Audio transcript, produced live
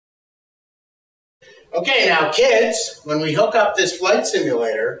Okay, now kids, when we hook up this flight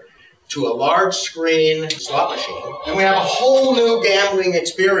simulator to a large screen slot machine, then we have a whole new gambling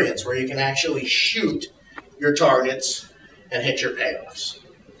experience where you can actually shoot your targets and hit your payoffs.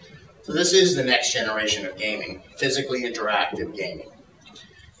 So this is the next generation of gaming, physically interactive gaming.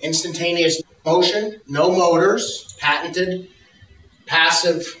 Instantaneous motion, no motors, patented,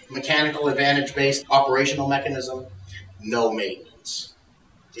 passive, mechanical advantage-based operational mechanism, no maintenance.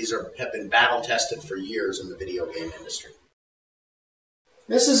 These have been battle-tested for years in the video game industry.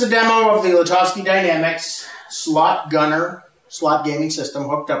 This is a demo of the Atari Dynamics slot gunner slot gaming system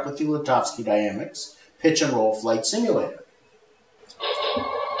hooked up with the Atari Dynamics pitch and roll flight simulator.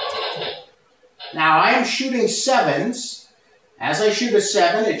 Now I am shooting sevens. As I shoot a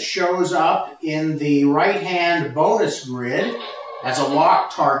 7, it shows up in the right-hand bonus grid as a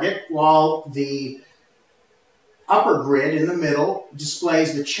locked target, while the upper grid in the middle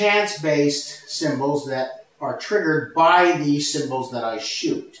displays the chance-based symbols that are triggered by the symbols that I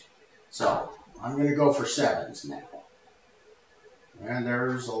shoot. So I'm going to go for 7s now. And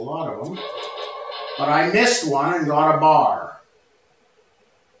there's a lot of them. But I missed one and got a bar.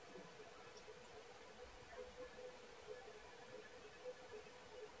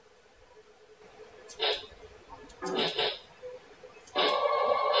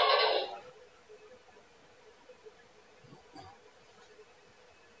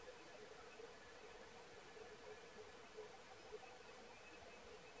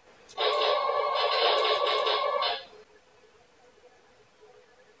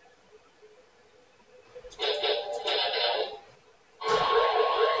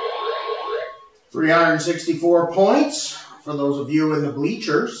 $364 points for those of you in the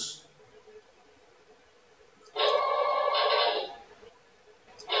bleachers.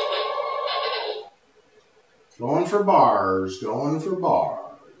 Going for bars, going for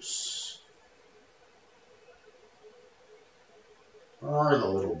bars. Where are the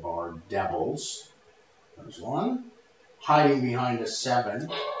little bar devils? There's one. Hiding behind a 7.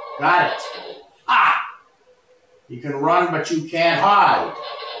 Got it. Ah! You can run, but you can't hide.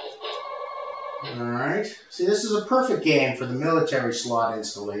 Alright, see, this is a perfect game for the military slot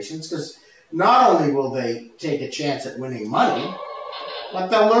installations, because not only will they take a chance at winning money, but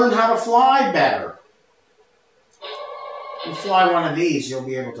they'll learn how to fly better. If you fly one of these, you'll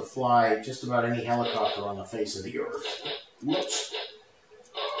be able to fly just about any helicopter on the face of the earth. Whoops.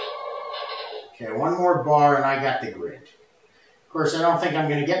 Okay, one more bar and I got the grid. Of course, I don't think I'm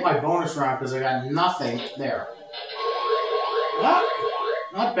going to get my bonus round because I got nothing there. Well,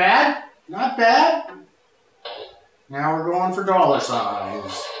 not bad. Not bad. Now we're going for dollar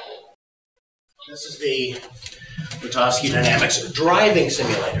signs. This is the Atari Dynamics driving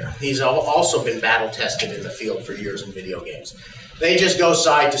simulator. These have also been battle tested in the field for years in video games. They just go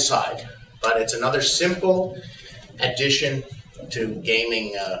side to side, but it's another simple addition to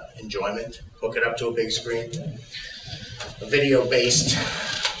gaming enjoyment. Hook it up to a big screen. A video-based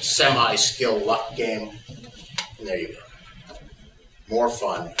semi-skill luck game. And there you go. More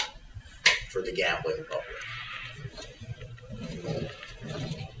fun for the gambling public.